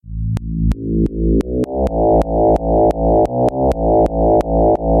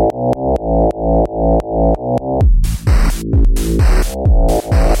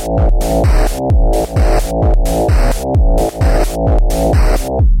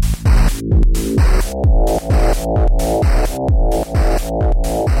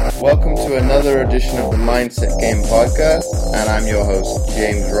edition of the Mindset Game podcast, and I'm your host,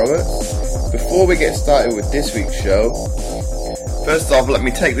 James Roberts. Before we get started with this week's show, first off, let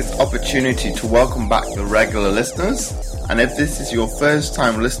me take this opportunity to welcome back the regular listeners, and if this is your first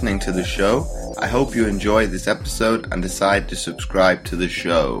time listening to the show, I hope you enjoy this episode and decide to subscribe to the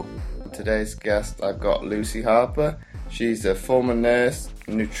show. Today's guest, I've got Lucy Harper. She's a former nurse,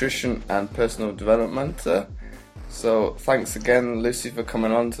 nutrition and personal development mentor. So thanks again, Lucy, for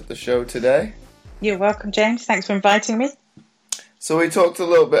coming on to the show today. You're welcome, James. Thanks for inviting me. So we talked a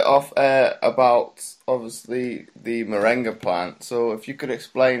little bit off air about, obviously, the Moringa plant. So if you could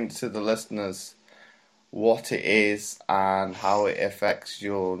explain to the listeners what it is and how it affects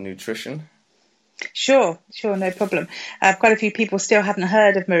your nutrition. Sure, no problem. Quite a few people still haven't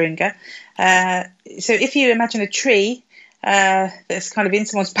heard of Moringa. So if you imagine a tree that's kind of in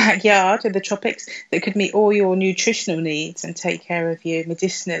someone's backyard in the tropics that could meet all your nutritional needs and take care of you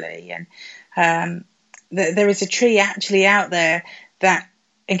medicinally, and there is a tree actually out there that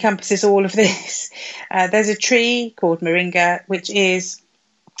encompasses all of this. There's a tree called Moringa, which is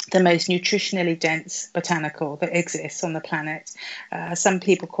the most nutritionally dense botanical that exists on the planet. Some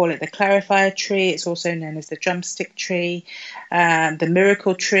people call it the clarifier tree. It's also known as the drumstick tree, the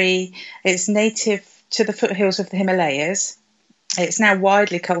miracle tree. It's native to the foothills of the Himalayas. It's now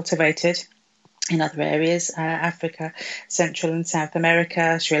widely cultivated in other areas, Africa, Central and South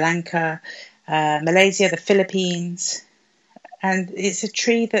America, Sri Lanka, Malaysia, the Philippines. And it's a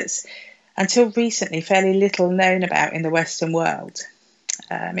tree that's, until recently, fairly little known about in the Western world.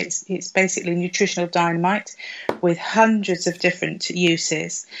 It's basically nutritional dynamite with hundreds of different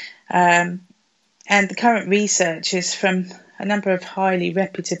uses. And the current research is from a number of highly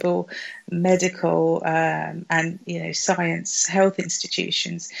reputable medical and science health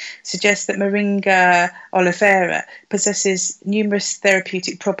institutions suggests that Moringa oleifera possesses numerous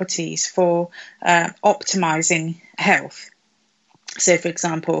therapeutic properties for optimizing health. So, for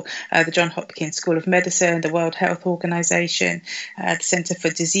example, the Johns Hopkins School of Medicine, the World Health Organization, the Center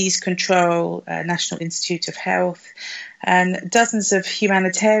for Disease Control, National Institute of Health, and dozens of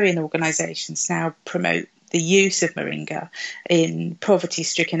humanitarian organizations now promote the use of Moringa in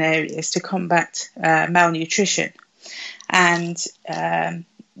poverty-stricken areas to combat malnutrition. And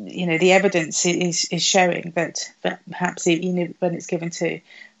the evidence is showing that perhaps when it's given to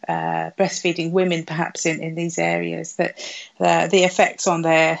breastfeeding women, perhaps in these areas, that the effects on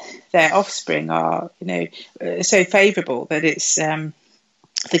their offspring are so favourable that it's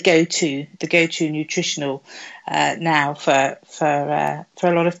the go-to nutritional now for a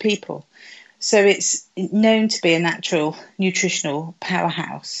lot of people. So it's known to be a natural nutritional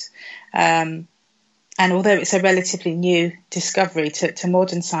powerhouse. And although it's a relatively new discovery to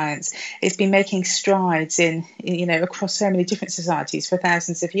modern science, it's been making strides in across so many different societies for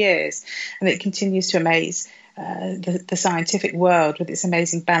thousands of years, and it continues to amaze the scientific world with its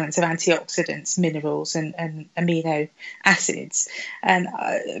amazing balance of antioxidants, minerals, and amino acids. And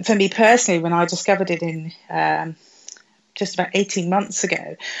for me personally, when I discovered it in just about 18 months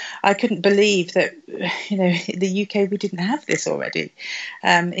ago, I couldn't believe that, in the UK we didn't have this already.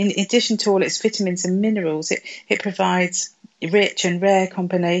 In addition to all its vitamins and minerals, it provides a rich and rare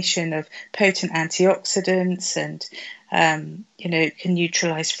combination of potent antioxidants and, can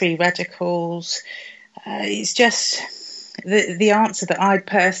neutralise free radicals. It's just the answer that I'd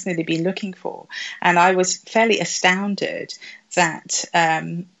personally been looking for. And I was fairly astounded that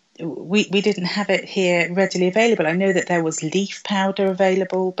we didn't have it here readily available. I know that there was leaf powder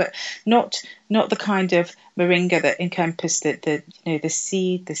available, but not the kind of Moringa that encompassed the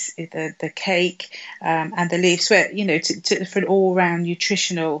seed, the cake, and the leaves, where for an all-round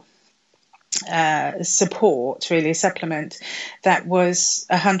nutritional support, really a supplement that was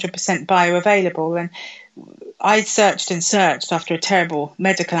 100% bioavailable. And I searched and searched after a terrible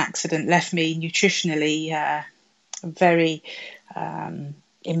medical accident left me nutritionally very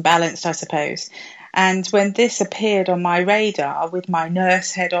imbalanced, I suppose. And when this appeared on my radar with my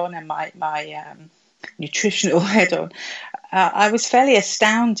nurse head on and my nutritional head on, I was fairly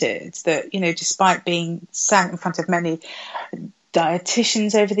astounded that, despite being sat in front of many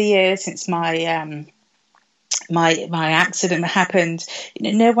dietitians over the years since my accident happened,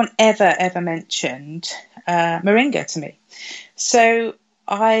 no one ever mentioned Moringa to me. So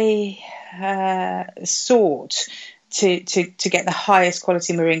I sought to get the highest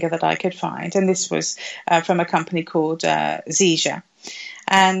quality Moringa that I could find, and this was from a company called Zija.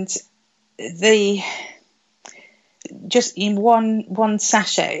 And just in one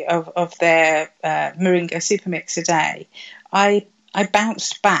sachet of their Moringa Super Mix a day, I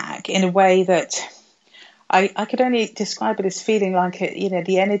bounced back in a way that I could only describe it as feeling like,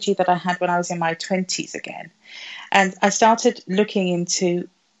 the energy that I had when I was in my 20s again. And I started looking into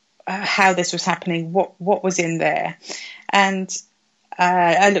how this was happening, what was in there. And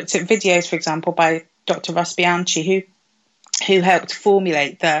I looked at videos, for example, by Dr. Russ Bianchi, who helped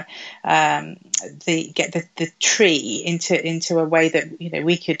formulate get the tree into a way that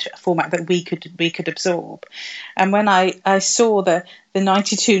we could format that we could absorb. And when I saw the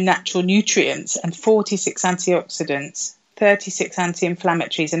 92 natural nutrients and 46 antioxidants, 36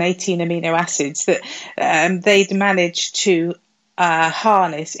 anti-inflammatories and 18 amino acids that they'd managed to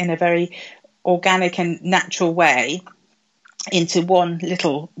harness in a very organic and natural way into one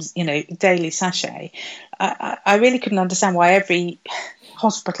little, daily sachet, I really couldn't understand why every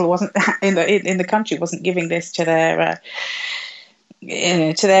hospital wasn't in the country wasn't giving this to their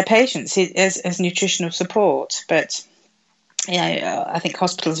patients as nutritional support. But I think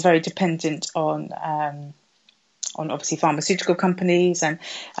hospitals are very dependent on obviously pharmaceutical companies, and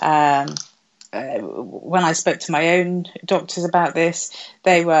when I spoke to my own doctors about this,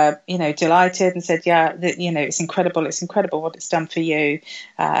 they were, delighted and said, yeah, it's incredible what it's done for you.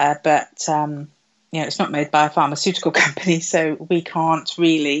 But it's not made by a pharmaceutical company, so we can't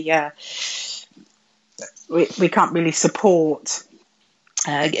really, we can't really support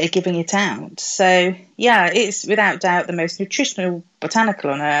giving it out. So, it's without doubt the most nutritional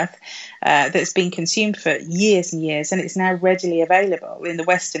botanical on earth that's been consumed for years and years, and it's now readily available in the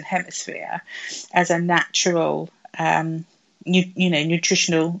Western Hemisphere as a natural,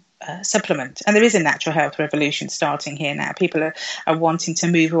 nutritional supplement. And there is a natural health revolution starting here now. People are wanting to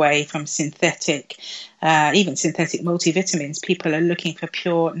move away from synthetic, even synthetic multivitamins. People are looking for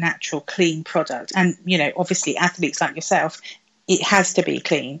pure, natural, clean product. And, obviously athletes like yourself, it has to be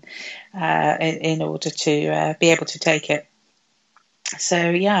clean in order to be able to take it.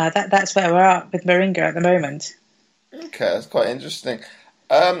 So, that's where we're at with Moringa at the moment. Okay, that's quite interesting.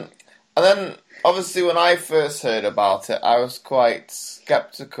 And then, obviously, when I first heard about it, I was quite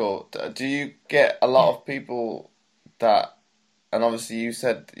skeptical. Do you get a lot of people that, and obviously you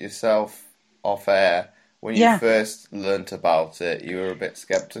said yourself off air, when you first learnt about it, you were a bit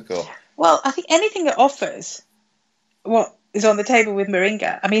skeptical. Well, I think anything that offers what is on the table with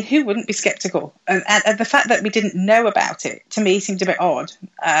Moringa, I mean, who wouldn't be skeptical? And the fact that we didn't know about it, to me, seemed a bit odd.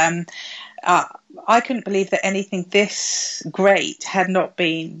 I couldn't believe that anything this great had not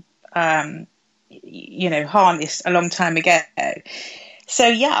been, harnessed a long time ago. So,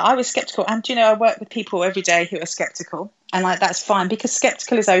 I was skeptical. And, I work with people every day who are skeptical. And that's fine, because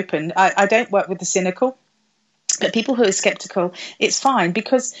skeptical is open. I don't work with the cynical. But people who are skeptical, it's fine,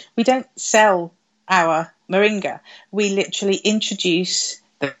 because we don't sell our Moringa. We literally introduce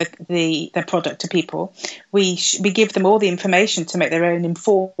the product to people. We give them all the information to make their own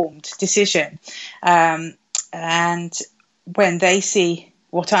informed decision. And when they see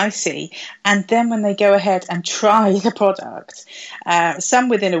what I see, and then when they go ahead and try the product, some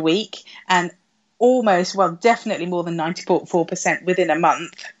within a week, and definitely more than 94% within a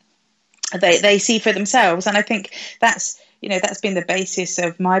month, they see for themselves. And I think that's been the basis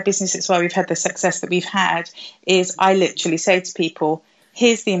of my business. It's why we've had the success that we've had. Is I literally say to people,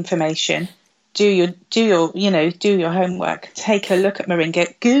 here's the information. Do your homework. Take a look at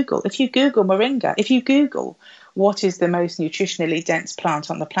Moringa. If you Google Moringa, if you Google what is the most nutritionally dense plant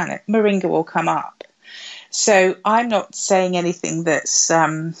on the planet, Moringa will come up. So I'm not saying anything that's,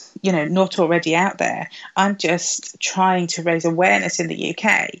 not already out there. I'm just trying to raise awareness in the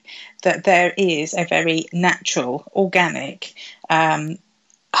UK that there is a very natural, organic,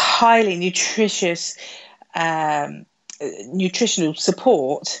 highly nutritious, nutritional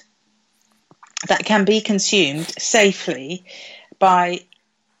support that can be consumed safely from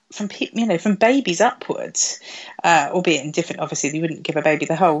babies upwards, albeit in different. Obviously, you wouldn't give a baby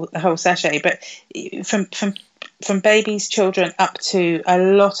the whole sachet, but from babies, children, up to a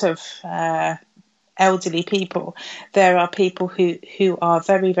lot of elderly people, there are people who are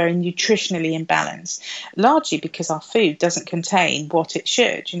very, very nutritionally imbalanced, largely because our food doesn't contain what it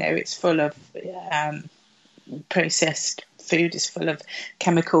should. It's full of processed food, is full of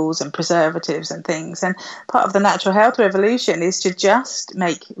chemicals and preservatives and things. And part of the natural health revolution is to just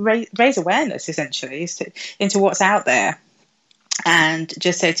raise awareness, essentially, into what's out there. And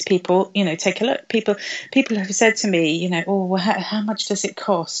just say to people, take a look. People have said to me, how much does it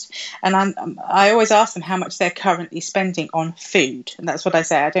cost? And I always ask them how much they're currently spending on food. And that's what I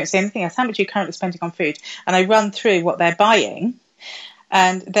say. I don't say anything else. How much are you currently spending on food? And I run through what they're buying.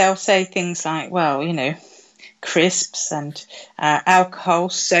 And they'll say things like, crisps and alcohol,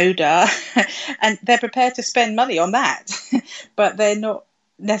 soda. And they're prepared to spend money on that. But they're not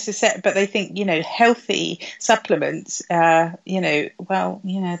necessary, but they think, healthy supplements,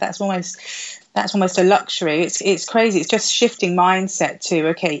 that's almost a luxury. It's crazy. It's just shifting mindset to,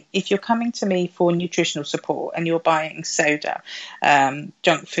 okay, if you're coming to me for nutritional support and you're buying soda,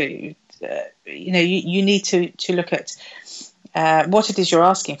 junk food, you need to look at what it is you're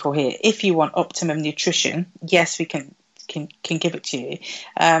asking for here. If you want optimum nutrition, yes, we can give it to you.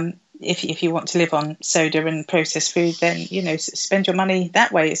 If you want to live on soda and processed food, then spend your money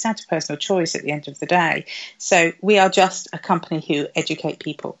that way. It's down to personal choice at the end of the day. So we are just a company who educate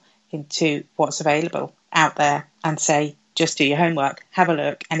people into what's available out there and say, just do your homework, have a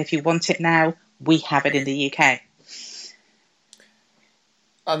look, and if you want it now, we have it in the UK.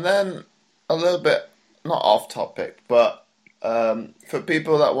 And then a little bit, not off topic, but for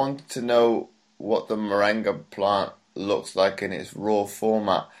people that want to know what the Moringa plant looks like in its raw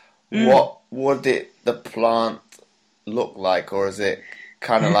format, what would the plant look like, or is it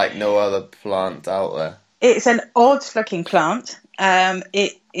kind of like no other plant out there? It's an odd looking plant.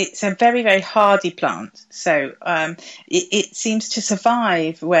 It's a very, very hardy plant. So it seems to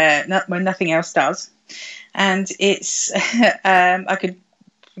survive when nothing else does. And it's, I could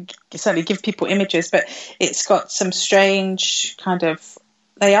certainly give people images, but it's got some strange kind of,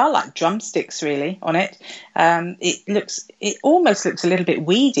 they are like drumsticks really on it. It almost looks a little bit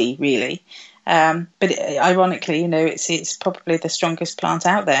weedy really. But ironically, it's probably the strongest plant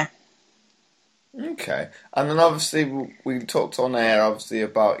out there. Okay, and then obviously we talked on air obviously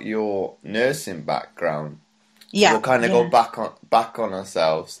about your nursing background. Yeah, so we'll kind of go back on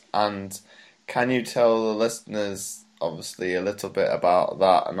ourselves, and can you tell the listeners obviously a little bit about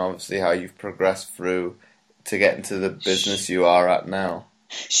that, and obviously how you've progressed through to get into the business you are at now?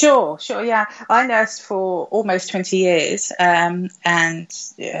 Sure, yeah. I nursed for almost 20 years, and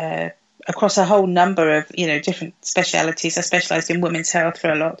across a whole number of different specialities. I specialised in women's health for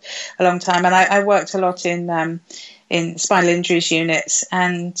a long time, and I worked a lot in spinal injuries units.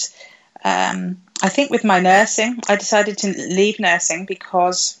 And I think with my nursing, I decided to leave nursing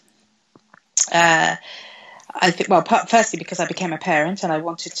because firstly because I became a parent and I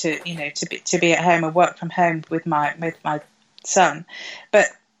wanted to be at home and work from home with my son. But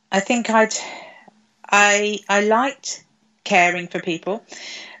I think I liked caring for people.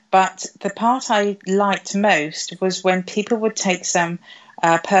 But the part I liked most was when people would take some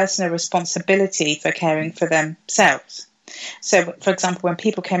personal responsibility for caring for themselves. So, for example, when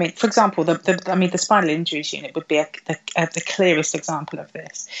people came in, for example, the spinal injuries unit would be the clearest example of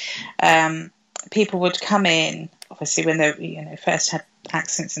this. People would come in, obviously, when they first had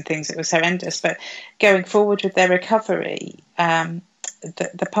accidents and things, it was horrendous. But going forward with their recovery, the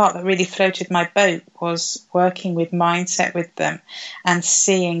part that really floated my boat was working with mindset with them and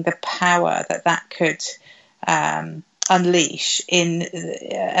seeing the power that could unleash and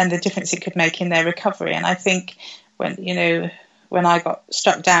the difference it could make in their recovery. And I think when I got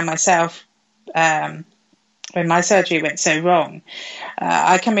struck down myself, when my surgery went so wrong,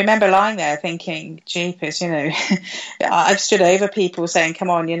 I can remember lying there thinking, jeepers, I've stood over people saying, come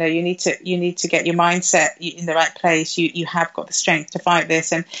on, you need to get your mindset in the right place. You have got the strength to fight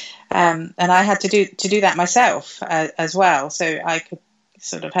this. And I had to do that myself as well. So I could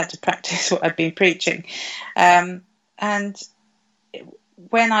sort of had to practice what I'd been preaching. And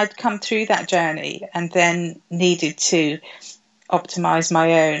when I'd come through that journey and then needed to optimize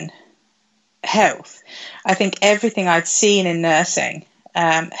my own health, I think everything I'd seen in nursing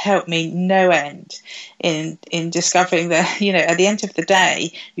helped me no end in discovering that at the end of the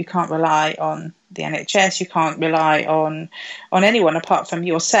day you can't rely on the NHS, you can't rely on anyone apart from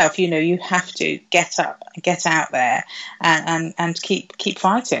yourself. You have to get up, get out there, and keep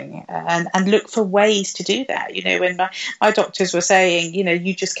fighting and look for ways to do that. When my doctors were saying,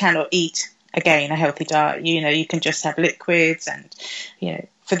 you just cannot eat again a healthy diet. You can just have liquids and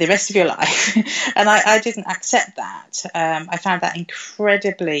for the rest of your life. And I didn't accept that. I found that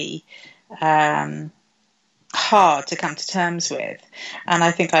incredibly hard to come to terms with. And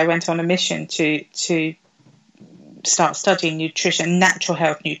I think I went on a mission to start studying nutrition, natural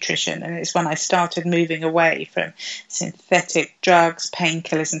health nutrition. And it's when I started moving away from synthetic drugs,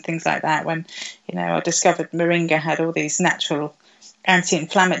 painkillers and things like that, when, I discovered Moringa had all these natural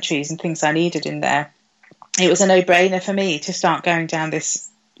anti-inflammatories and things I needed in there. It was a no-brainer for me to start going down this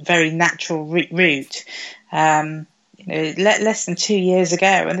very natural route, less than 2 years ago,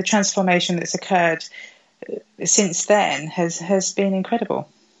 and the transformation that's occurred since then has been incredible.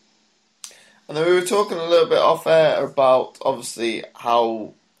 And then we were talking a little bit off air about obviously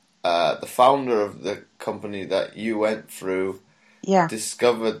how the founder of the company that you went through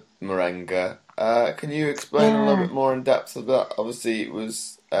discovered Moringa. Can you explain a little bit more in depth of that? Obviously, it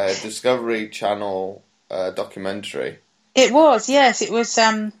was a Discovery Channel documentary. It was, yes. It was.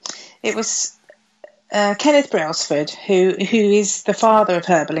 Kenneth Brailsford, who is the father of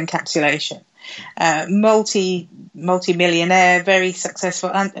herbal encapsulation, multi-millionaire, very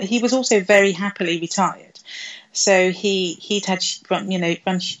successful, and he was also very happily retired. So he'd had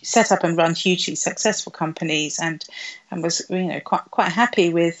set up and run hugely successful companies, and was quite happy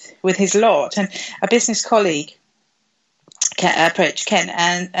with his lot. And a business colleague approached Ken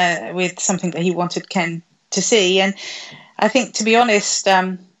and with something that he wanted Ken to see, and I think, to be honest,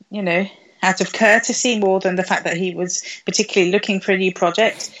 out of courtesy more than the fact that he was particularly looking for a new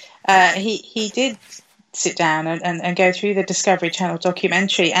project, he did sit down and go through the Discovery Channel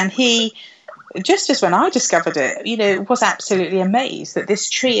documentary, and he, just as when I discovered it, was absolutely amazed that this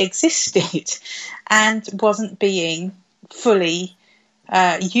tree existed and wasn't being fully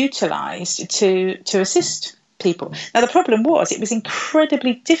utilised to assist people. Now, the problem was it was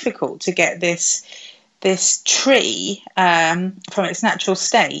incredibly difficult to get this tree from its natural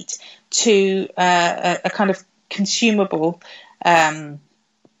state to a kind of consumable format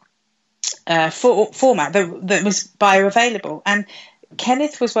that was bioavailable. And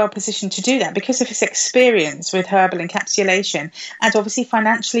Kenneth was well positioned to do that because of his experience with herbal encapsulation, and obviously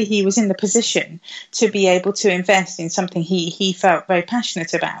financially he was in the position to be able to invest in something he felt very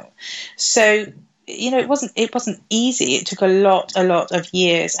passionate about. So it wasn't easy. It took a lot of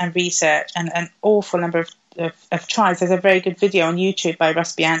years and research and an awful number of tries. There's a very good video on YouTube by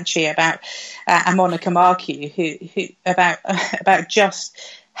Russ Bianchi about and Monica Marcu who about just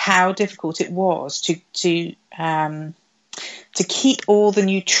how difficult it was to keep all the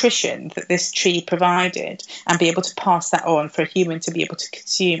nutrition that this tree provided and be able to pass that on for a human to be able to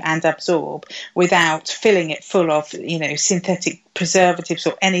consume and absorb without filling it full of synthetic preservatives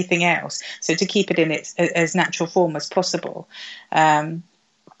or anything else. So to keep it in its as natural form as possible.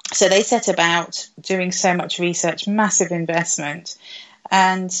 So they set about doing so much research, massive investment,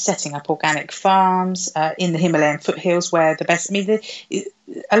 and setting up organic farms in the Himalayan foothills where the best.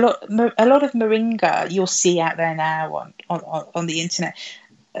 A lot of Moringa you'll see out there now on the internet.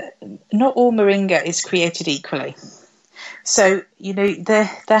 Not all Moringa is created equally. So there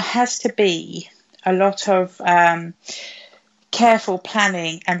has to be a lot of careful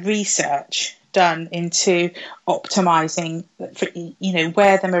planning and research done into optimizing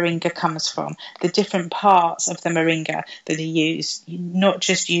where the moringa comes from, the different parts of the moringa that are used, not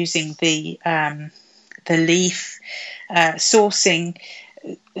just using the leaf, sourcing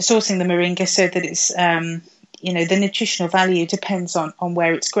the moringa so that it's the nutritional value depends on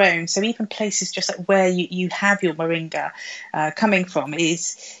where it's grown. So even places just like where you have your moringa coming from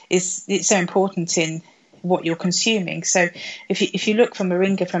it's so important in what you're consuming. So if you look for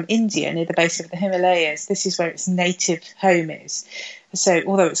moringa from India near the base of the Himalayas, this is where its native home is. So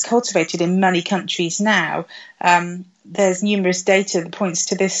although it's cultivated in many countries now, there's numerous data that points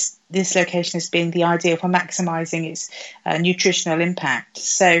to this location as being the ideal for maximising its nutritional impact.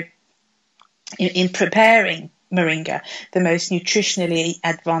 So in preparing moringa, the most nutritionally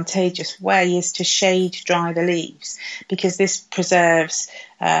advantageous way is to shade dry the leaves, because this preserves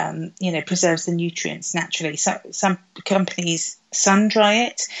the nutrients naturally. So some companies sun dry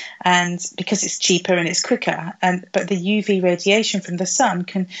it, and because it's cheaper and it's quicker, but the UV radiation from the sun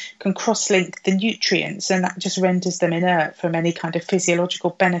can cross-link the nutrients, and that just renders them inert from any kind of physiological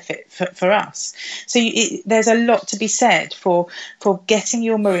benefit for us. So there's a lot to be said for getting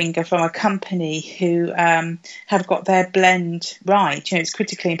your moringa from a company who have got their blend right. It's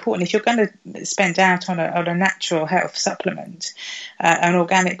critically important. If you're going to spend out on a natural health supplement, an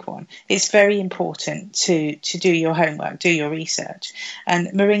organic one, it's very important to do your homework, do your research. And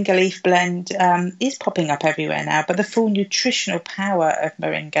moringa leaf blend is popping up everywhere now, but the full nutritional power of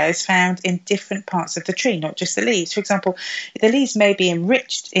moringa is found in different parts of the tree, not just the leaves. For example, the leaves may be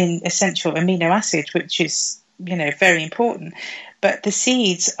enriched in essential amino acids, which is very important, but the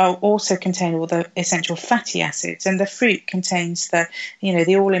seeds also contain all the essential fatty acids, and the fruit contains the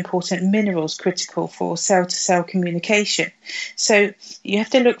all-important minerals critical for cell-to-cell communication. So you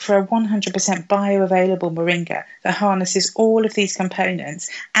have to look for a 100% bioavailable moringa that harnesses all of these components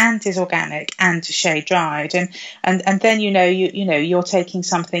and is organic and shade-dried, and then you're taking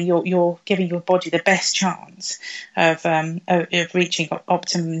something, you're giving your body the best chance of reaching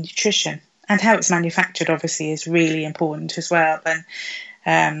optimum nutrition. And how it's manufactured, obviously, is really important as well.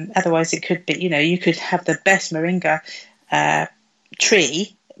 And otherwise, it could be, you could have the best moringa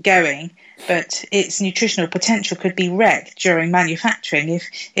tree going, but its nutritional potential could be wrecked during manufacturing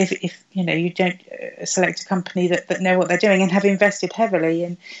if you don't select a company that know what they're doing and have invested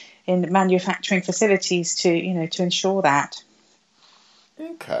heavily in manufacturing facilities to ensure that.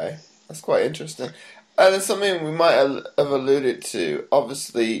 Okay, that's quite interesting. And it's something we might have alluded to.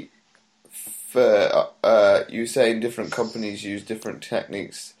 Obviously, for you saying different companies use different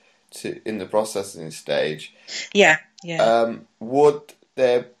techniques in the processing stage. Yeah. Would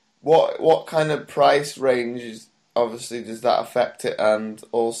there what kind of price ranges? Obviously, does that affect it? And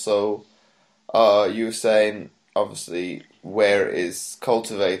also, you were saying obviously where it is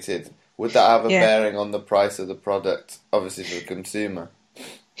cultivated. Would that have a bearing on the price of the product? Obviously, for the consumer.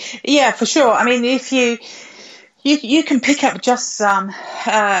 Yeah, for sure. I mean, if you can pick up just some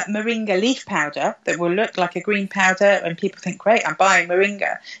Moringa leaf powder that will look like a green powder, and people think, great, I'm buying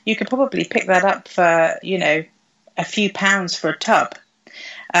Moringa. You could probably pick that up for, a few pounds for a tub.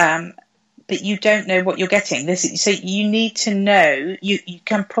 But you don't know what you're getting. So you need to know, you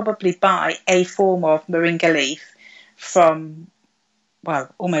can probably buy a form of Moringa leaf from,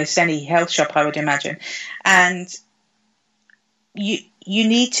 well, almost any health shop, I would imagine. And you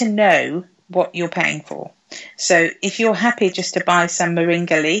need to know what you're paying for. So if you're happy just to buy some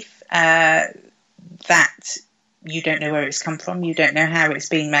Moringa leaf, that you don't know where it's come from, you don't know how it's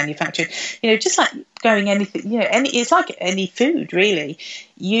being manufactured. Just like going anything, it's like any food, really.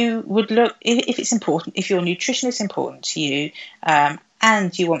 You would look, if it's important, if your nutrition is important to you,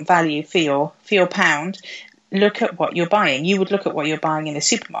 and you want value for your pound, look at what you're buying. You would look at what you're buying in a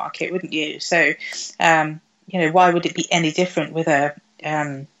supermarket, wouldn't you? So, why would it be any different with a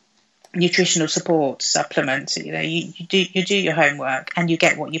nutritional support supplement? You do your homework and you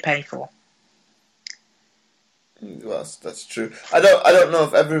get what you pay for. Well, that's true. I don't know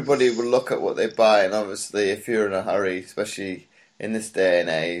if everybody will look at what they buy, and obviously, if you're in a hurry, especially in this day and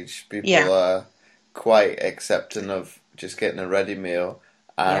age, people are quite accepting of just getting a ready meal.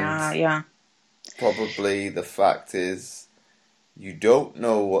 And probably the fact is, you don't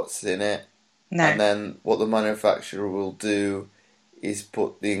know what's in it, and then what the manufacturer will do is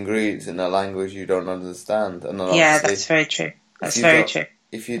put the ingredients in a language you don't understand. And that's very true. That's very true.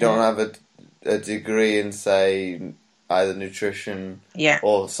 If you don't have a degree in, say, either nutrition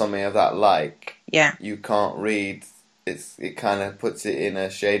or something of that you can't read. It kind of puts it in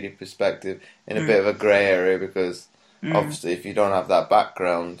a shady perspective, in a bit of a grey area, because obviously if you don't have that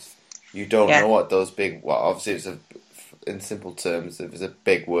background, you don't know what those big... Well, obviously in simple terms, if it's a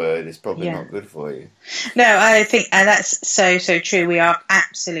big word, it's probably not good for you. No, I think, and that's so true. We are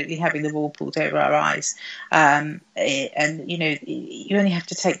absolutely having the wool pulled over our eyes. And, you only have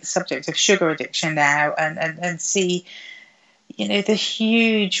to take the subject of sugar addiction now and see, the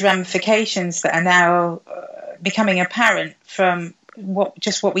huge ramifications that are now becoming apparent from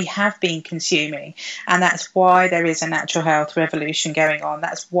what we have been consuming. And that's why there is a natural health revolution going on.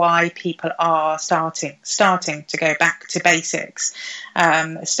 That's why people are starting to go back to basics,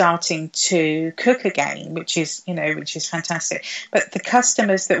 starting to cook again, which is fantastic. But the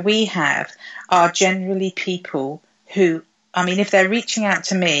customers that we have are generally people who, if they're reaching out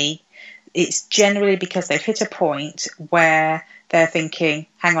to me, it's generally because they've hit a point where they're thinking,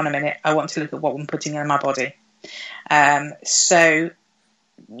 hang on a minute, I want to look at what I'm putting in my body. There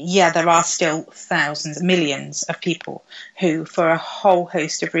are still thousands, millions of people who, for a whole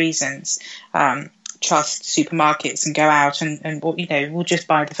host of reasons, trust supermarkets and go out and will just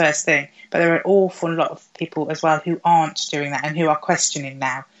buy the first thing. But there are an awful lot of people as well who aren't doing that and who are questioning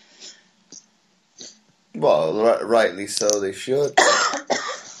now. Well, rightly so, they should.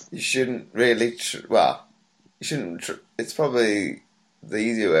 You shouldn't really... you shouldn't... it's probably the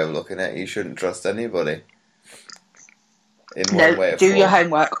easier way of looking at it. You shouldn't trust anybody. In one way, do your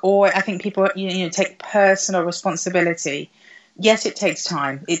homework, or I think people, take personal responsibility. Yes, it takes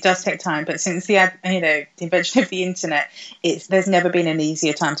time. It does take time, but since the invention of the internet, there's never been an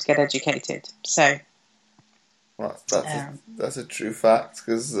easier time to get educated. So, well, that's a true fact,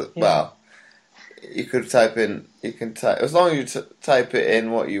 because you could type in, as long as you type it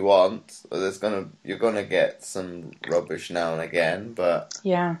in what you want. You're gonna get some rubbish now and again, but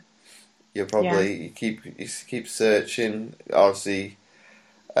you'll probably you keep searching, obviously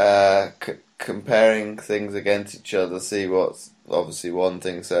comparing things against each other, see what obviously one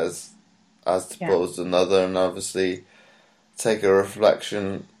thing says as opposed to another, and obviously take a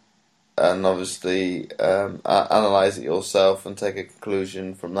reflection and obviously analyse it yourself and take a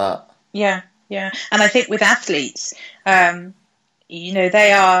conclusion from that. Yeah. And I think with athletes,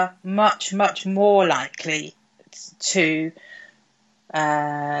 they are much, much more likely to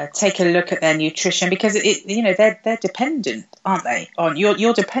take a look at their nutrition, because they're dependent, aren't they? On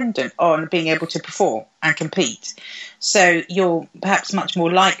you're dependent on being able to perform and compete. So you're perhaps much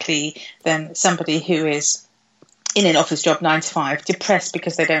more likely than somebody who is in an office job 9 to 5, depressed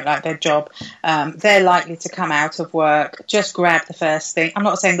because they don't like their job, they're likely to come out of work, just grab the first thing. I'm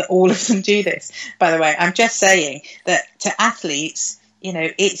not saying that all of them do this, by the way. I'm just saying that to athletes,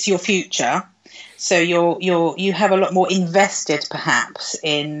 it's your future. So you have a lot more invested, perhaps,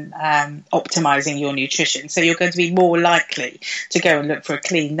 in optimizing your nutrition. So you're going to be more likely to go and look for a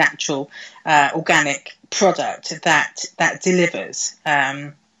clean, natural, organic product that delivers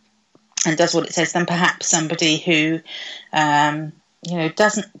and does what it says, than perhaps somebody who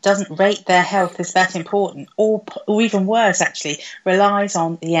doesn't rate their health as that important, or even worse, actually relies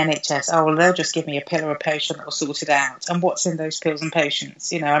on the NHS. Oh, well, they'll just give me a pill or a potion that will sort it out. And what's in those pills and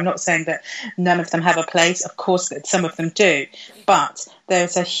potions? I'm not saying that none of them have a place. Of course, that some of them do, but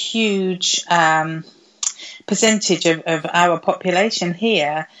there's a huge percentage of our population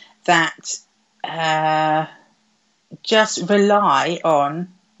here that just rely on,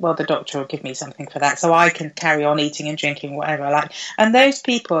 well, the doctor will give me something for that, so I can carry on eating and drinking whatever I like. And those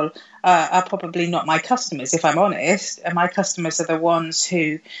people are probably not my customers, if I'm honest. And my customers are the ones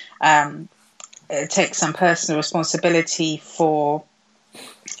who take some personal responsibility for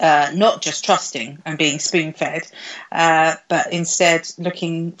not just trusting and being spoon-fed, but instead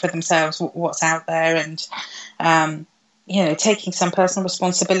looking for themselves what's out there and taking some personal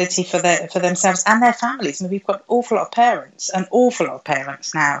responsibility for themselves and their families. I mean, we've got an awful lot of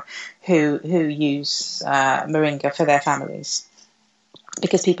parents now who use Moringa for their families,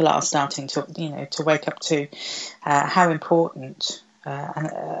 because people are starting to wake up to how important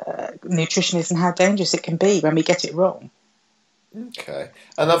nutrition is and how dangerous it can be when we get it wrong. Okay,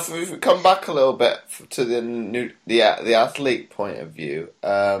 and if we come back a little bit to the athlete point of view,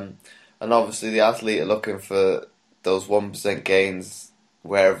 and obviously the athlete are looking for those 1% gains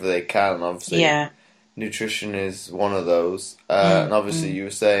wherever they can. Obviously, nutrition is one of those. And obviously, you were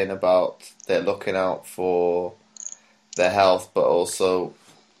saying about they're looking out for their health, but also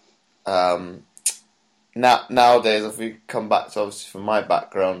nowadays, if we come back to, obviously, from my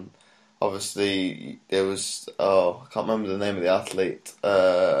background, obviously there was I can't remember the name of the athlete.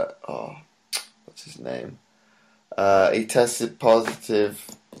 What's his name? He tested positive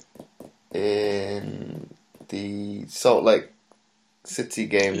in the Salt Lake City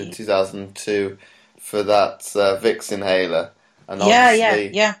games in 2002 for that Vicks inhaler, and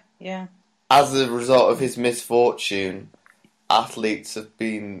obviously, as a result of his misfortune, athletes have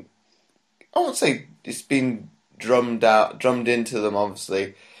been, I won't say it's been drummed into them.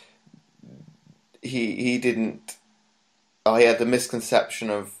 Obviously, he didn't. He had the misconception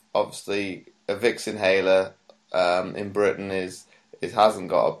of, obviously, a Vicks inhaler in Britain it hasn't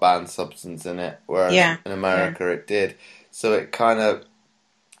got a banned substance in it, whereas in America it did. So it was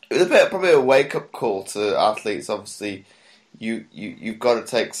probably a wake-up call to athletes. Obviously, you've got to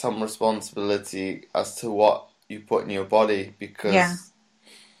take some responsibility as to what you put in your body, because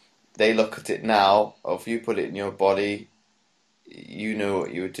they look at it now. Or if you put it in your body, you know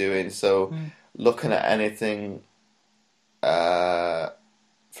what you were doing. So looking at anything from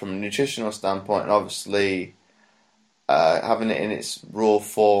a nutritional standpoint, and obviously having it in its raw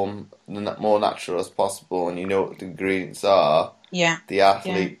form, more natural as possible, and you know what the ingredients are, the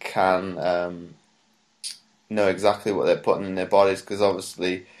athlete can know exactly what they're putting in their bodies, because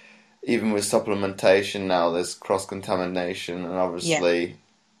obviously, even with supplementation now, there's cross-contamination, and obviously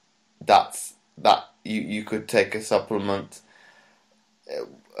that you could take a supplement,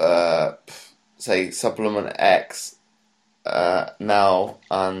 say supplement X, now,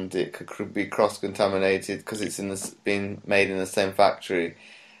 and it could be cross-contaminated because it's being made in the same factory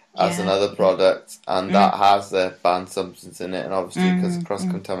as another product, and that has the banned substance in it, and obviously because of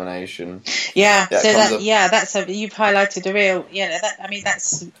cross-contamination. You've highlighted a real,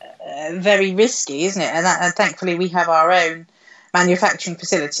 that's very risky, isn't it? And thankfully we have our own manufacturing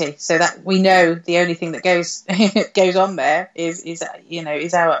facility, so that we know the only thing that goes on there is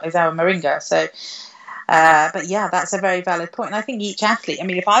our Moringa. So. But that's a very valid point. And I think each athlete,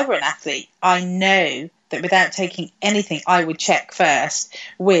 if I were an athlete, I know that without taking anything, I would check first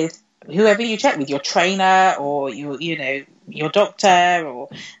with whoever you check with, your trainer or your doctor or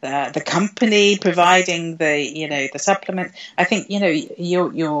the company providing the supplement. I think,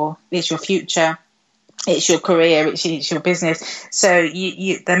 it's your future. It's your career, it's your business. So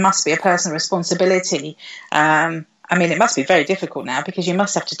there must be a personal responsibility. It must be very difficult now, because you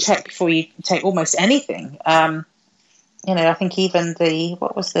must have to check before you take almost anything. I think even it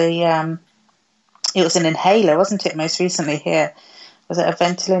was an inhaler, wasn't it, most recently here? Was it a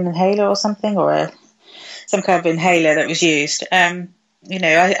Ventolin inhaler or something, or some kind of inhaler that was used? I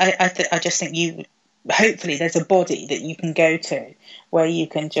just think hopefully there's a body that you can go to where you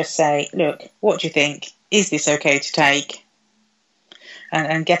can just say, look, what do you think? is this okay to take,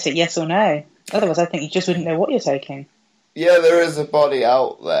 and get it yes or no. Otherwise, I think you just wouldn't know what you're taking. Yeah, there is a body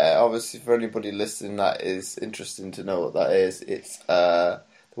out there. Obviously, for anybody listening, that is interesting to know what that is. It's the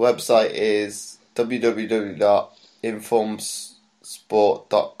website is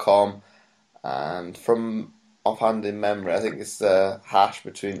www.informsport.com, and from offhand in memory, I think it's the hash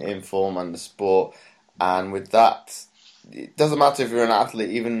between inform and the sport. And with that, it doesn't matter if you're an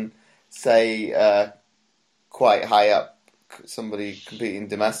athlete, even say quite high up, somebody competing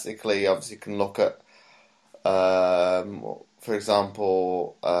domestically, obviously can look at. For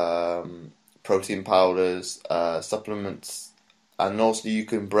example, protein powders, supplements, and also you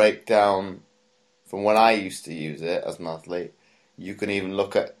can break down, from when I used to use it as an athlete, you can even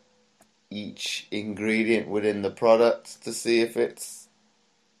look at each ingredient within the product to see if it's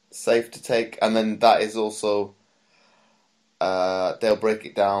safe to take, and then that is also, they'll break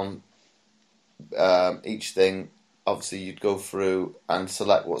it down, each thing, obviously you'd go through and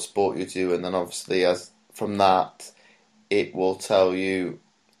select what sport you do, and then obviously from that, it will tell you,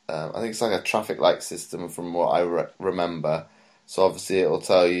 I think it's like a traffic light system from what I remember. So obviously it will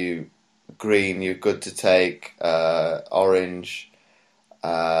tell you green, you're good to take, orange,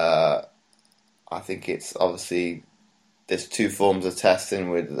 I think it's obviously, there's two forms of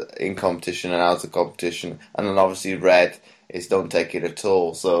testing in competition and out of competition. And then obviously red is don't take it at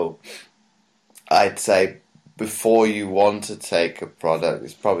all. So I'd say before you want to take a product,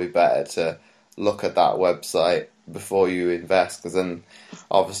 it's probably better to look at that website before you invest, because then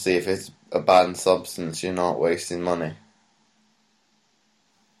obviously if it's a banned substance, you're not wasting money.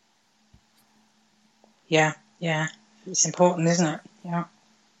 Yeah, it's important, isn't it? Yeah.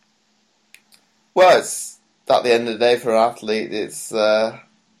 Well, it's at the end of the day for an athlete, it's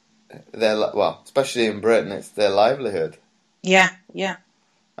especially in Britain, it's their livelihood. Yeah.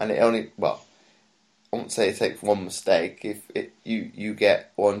 And it only, I won't say it takes one mistake. If you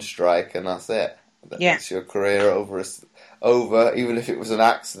get one strike and that's it. That's your career over. Even if it was an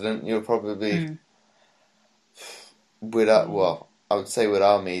accident, you'll probably I would say with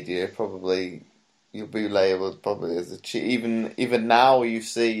our media, probably you'll be labelled probably as a cheat. Even now, you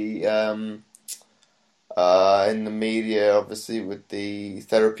see in the media, obviously with the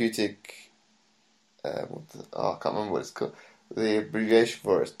therapeutic. I can't remember what it's called. The abbreviation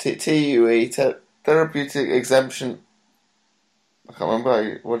for it is TUE, therapeutic exemption. I can't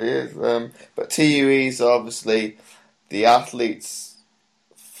remember what it is, but TUEs are obviously the athlete's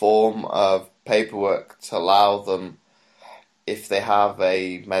form of paperwork to allow them, if they have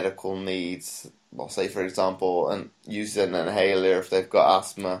a medical needs, say for example, and use an inhaler if they've got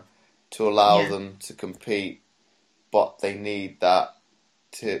asthma, to allow them to compete, but they need that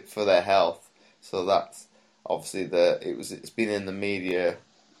for their health. So that's obviously it's been in the media,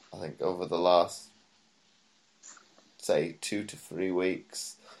 I think, over the last, say, 2 to 3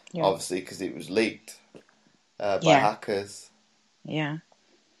 weeks, obviously because it was leaked by hackers. Yeah.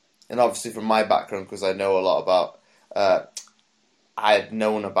 And obviously from my background, because I know a lot about, I had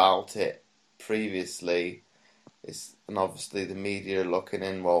known about it previously, and obviously the media are looking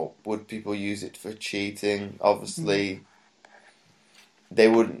in, would people use it for cheating? Obviously, they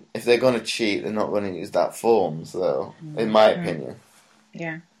wouldn't. If they're going to cheat, they're not going to use that form, so, in my opinion.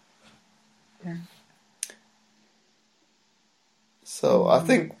 Yeah. So I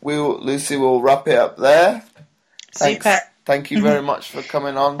think Lucy will wrap it up there. Thanks. Super. Thank you very much for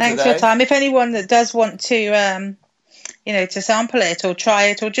coming on Thanks today. for your time. If anyone that does want to, to sample it or try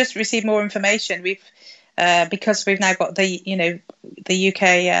it or just receive more information, because we've now got the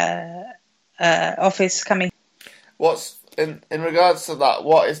UK office coming. What's in regards to that?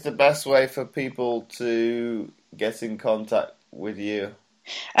 What is the best way for people to get in contact with you?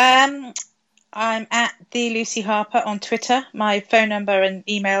 I'm at the Lucy Harper on Twitter. My phone number and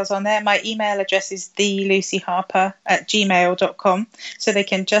email's on there. My email address is thelucyharper@gmail.com, so they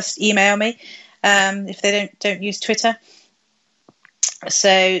can just email me if they don't use Twitter.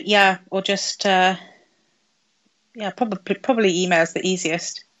 So or just probably email's the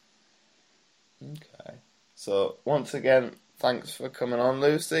easiest. Okay. So once again, thanks for coming on,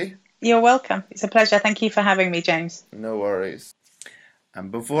 Lucy. You're welcome. It's a pleasure. Thank you for having me, James. No worries. And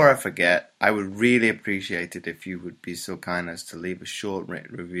before I forget, I would really appreciate it if you would be so kind as to leave a short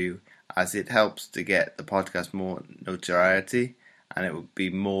written review, as it helps to get the podcast more notoriety, and it would be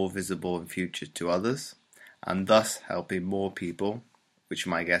more visible in future to others, and thus helping more people, which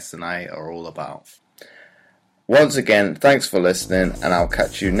my guests and I are all about. Once again, thanks for listening, and I'll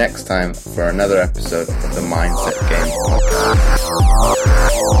catch you next time for another episode of the Mindset Game Podcast.